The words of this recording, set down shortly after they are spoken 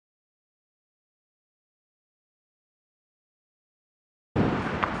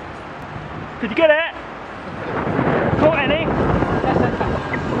Did you get it? Caught any?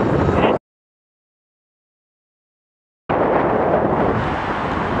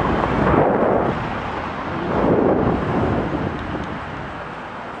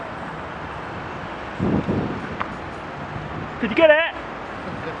 Did you get it?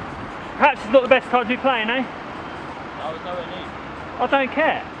 Perhaps it's not the best time to be playing, eh? I was nowhere near. I don't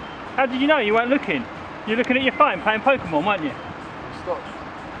care. How did you know you weren't looking? You're looking at your phone playing Pokemon, weren't you? Stop.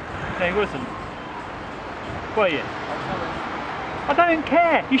 No, you wasn't. Were you? I don't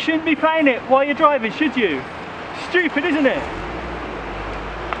care. You shouldn't be playing it while you're driving, should you? Stupid, isn't it?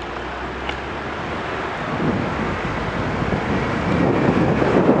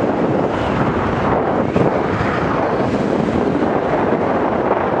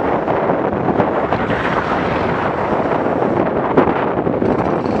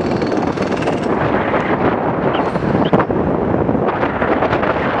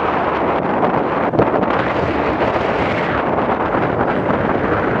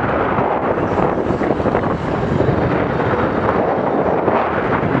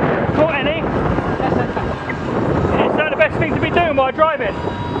 Thing to be doing while driving.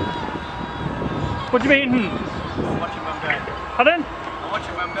 What do you mean? I'm watching Mum go. Pardon? I'm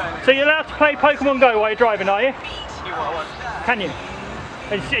watching Mum go. So you're allowed to play Pokemon Go while you're driving, are you? Do what I want. Can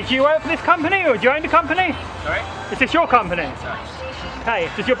you? Do you work for this company or do you own the company? Sorry? Is this your company? Sorry. Hey,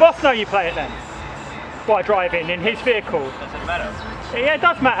 does your boss know you play it then? While driving in his vehicle? Doesn't matter. Yeah, it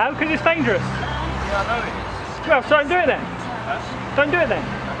does matter because it's dangerous. Yeah, I know it is. Well, so don't do it then. Huh? Don't do it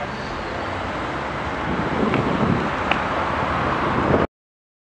then.